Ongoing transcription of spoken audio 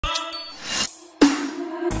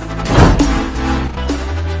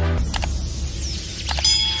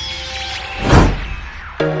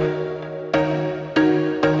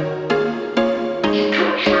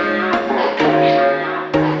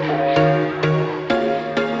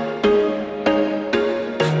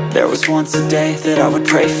was once a day that I would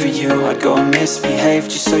pray for you. I'd go and misbehave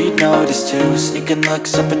just so you'd notice too. Sneaking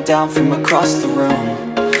looks up and down from across the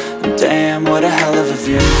room. And damn, what a hell of a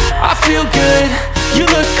view. I feel good, you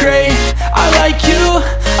look great, I like you,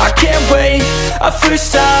 I can't wait. A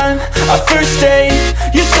first time, a first date,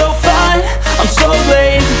 you're so fine, I'm so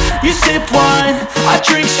late. You sip wine, I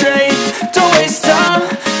drink straight, don't waste time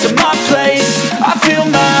to my place. I feel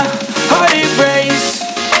my heart erase,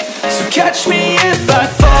 so catch me if I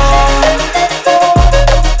fall.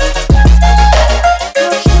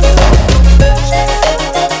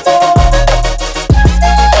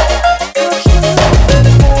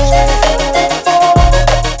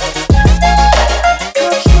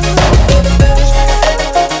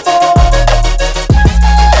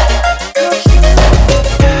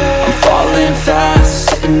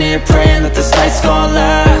 Praying that this night's gonna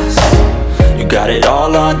last. You got it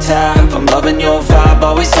all on tap, I'm loving your vibe,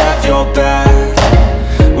 always have your back.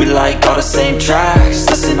 We like all the same tracks,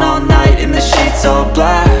 listen all night in the sheets all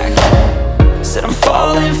black. Said I'm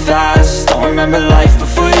falling fast, don't remember life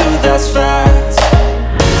before you, that's fact.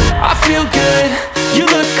 I feel good, you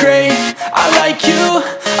look great, I like you,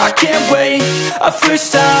 I can't wait. A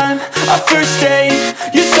first time, a first date,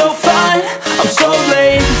 you're so fine, I'm so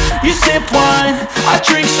late. You sip wine, I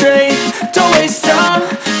drink straight, don't waste time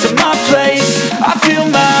to my place. I feel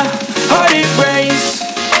my heart erase,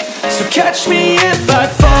 so catch me if I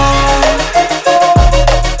fall.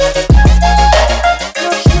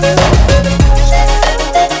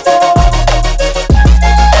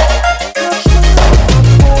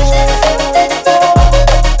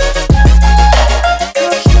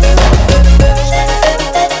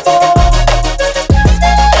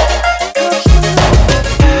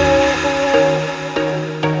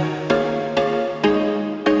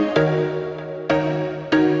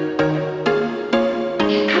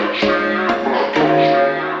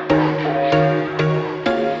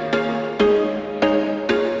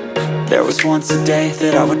 There was once a day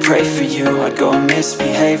that I would pray for you. I'd go and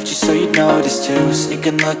misbehave just so you'd notice too.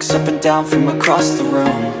 Sneaking looks up and down from across the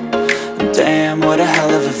room. And damn, what a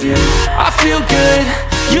hell of a view. I feel good,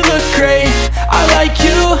 you look great, I like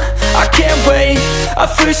you, I can't wait. A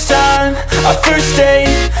first time, a first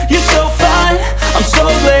date, you're so fine, I'm so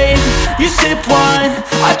late. You sip wine,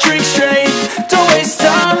 I drink straight, don't waste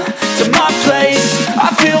time to my place.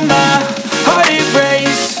 I feel my heart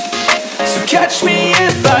erase, so catch me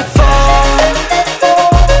if I fall.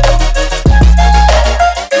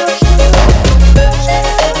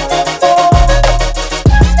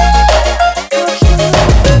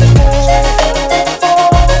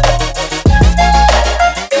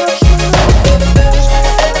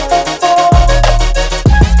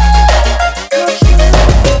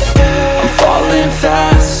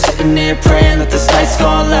 Praying that this night's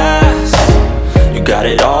gonna last. You got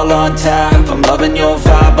it all on tap, I'm loving your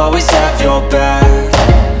vibe, always have your back.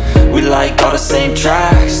 We like all the same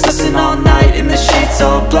tracks, listen all night in the sheets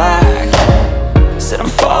all black. Said I'm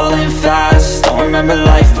falling fast, don't remember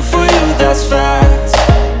life before you, that's fact.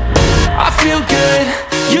 I feel good,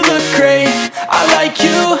 you look great, I like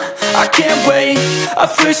you, I can't wait. A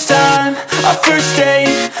first time, a first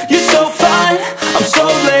date, you're so fine, I'm so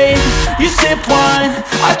late. You sip wine,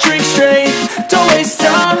 I drink straight, don't waste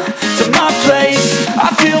time to my place.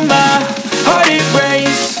 I feel my heart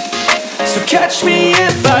erase, so catch me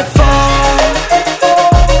if I fall.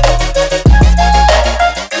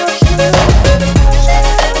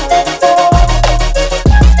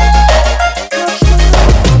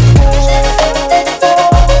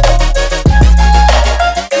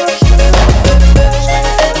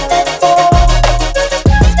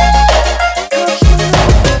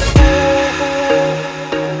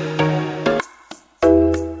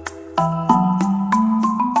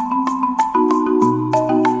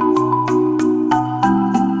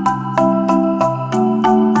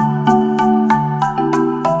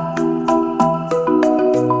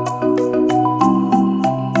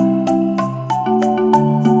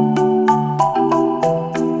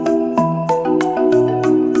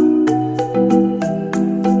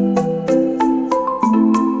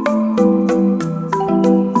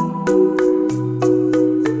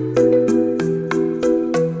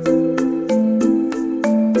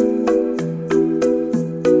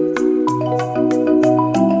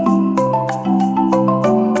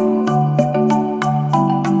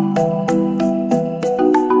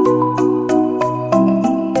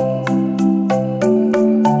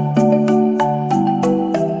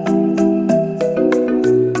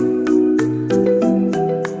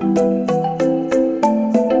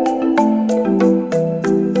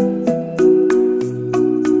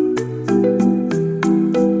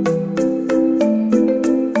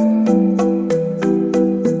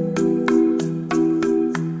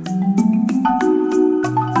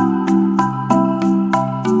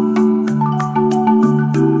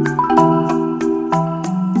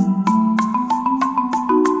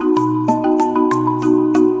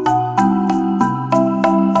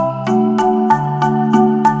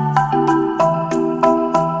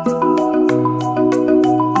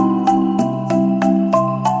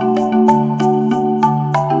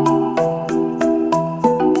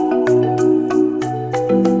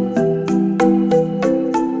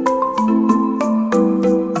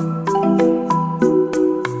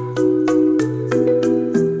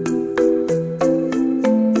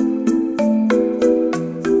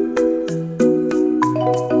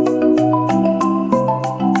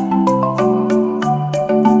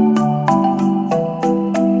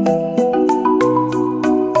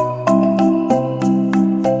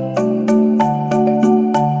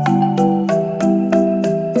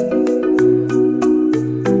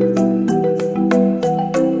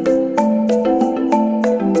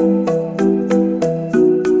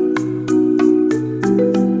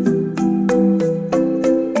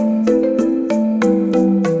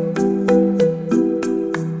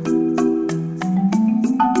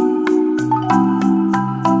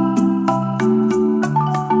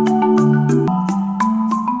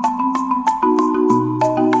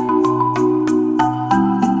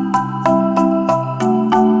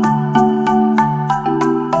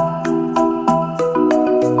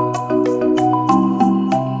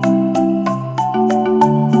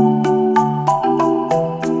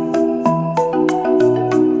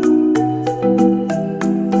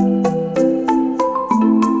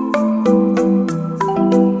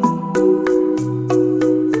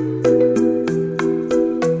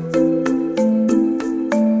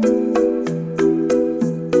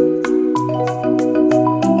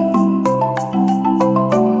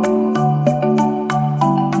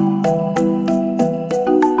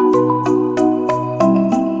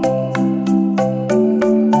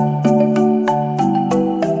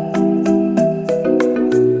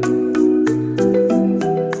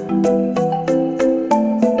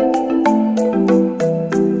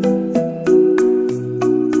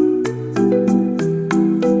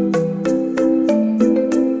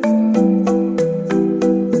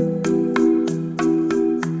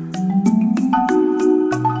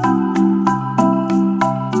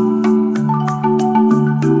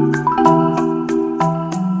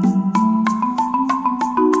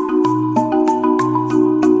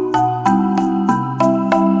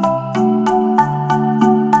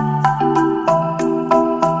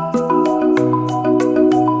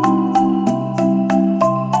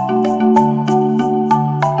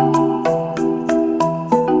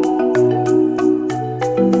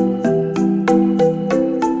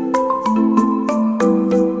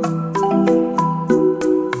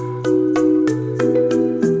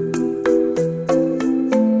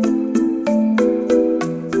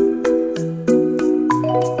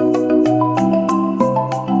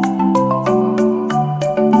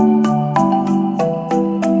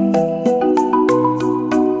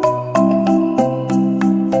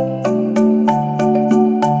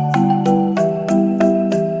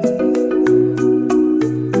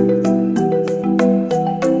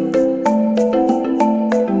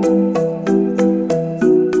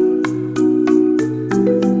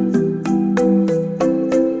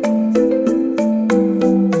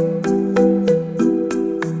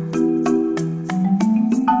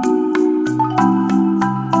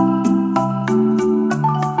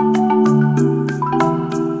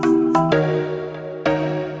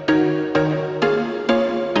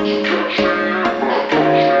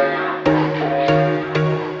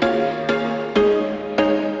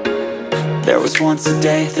 There was once a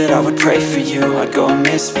day that I would pray for you. I'd go and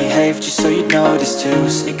misbehave just so you'd notice too.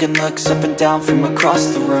 Sneaking looks up and down from across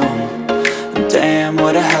the room. And damn,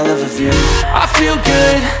 what a hell of a view. I feel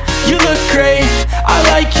good, you look great, I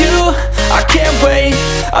like you, I can't wait.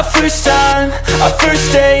 A first time, a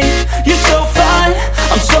first date. You're so fine,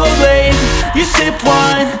 I'm so late. You sip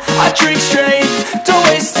wine, I drink straight. Don't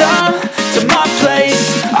waste time to my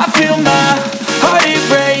place. I feel my heart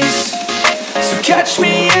erase. So catch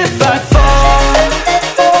me if I fall.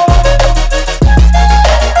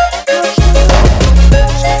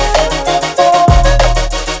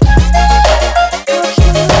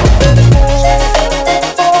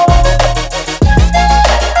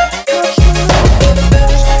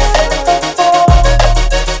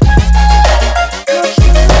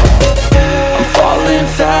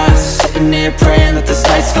 Praying that this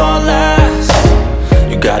night's gonna last.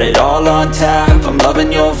 You got it all on tap, I'm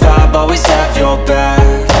loving your vibe, always have your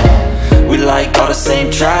back. We like all the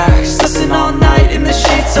same tracks, listen all night in the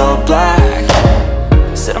sheets all black.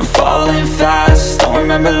 Said I'm falling fast, don't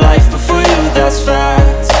remember life before you, that's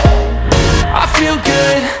fact. I feel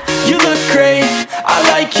good, you look great, I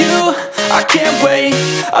like you, I can't wait.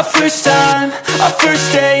 A first time, a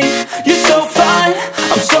first date. You're so fine,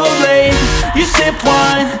 I'm so late. You sip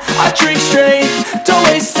wine, I drink straight. Don't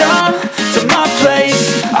waste time to my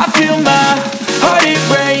place. I feel my heart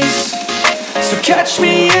erase. So catch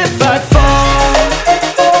me if I fall.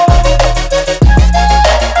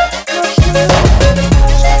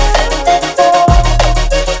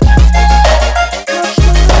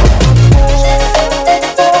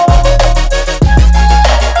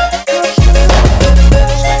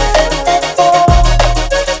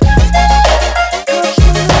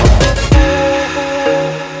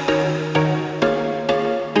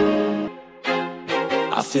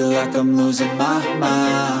 I feel like I'm losing my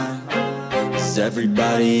mind. Is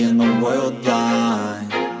everybody in the world blind?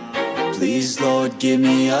 Please, Lord, give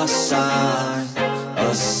me a sign,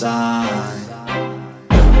 a sign.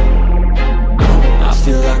 I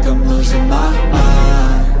feel like I'm losing my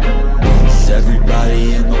mind. Is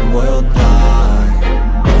everybody in the world blind?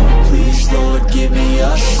 Please, Lord, give me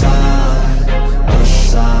a sign, a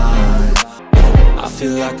sign. I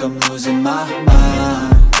feel like I'm losing my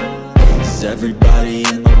mind. Is everybody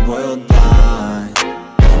in the world blind?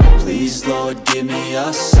 Please, Lord, give me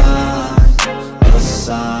a sign, a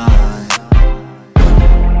sign.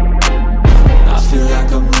 I feel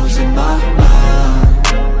like I'm losing my mind.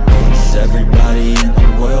 Is everybody in the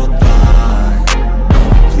world blind?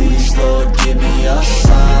 Please, Lord, give me a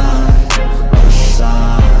sign, a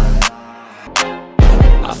sign.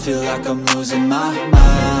 I feel like I'm losing my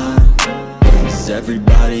mind. Is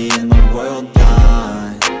everybody in the world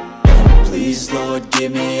blind? Please, Lord,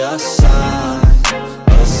 give me a sign,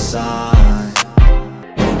 a sign.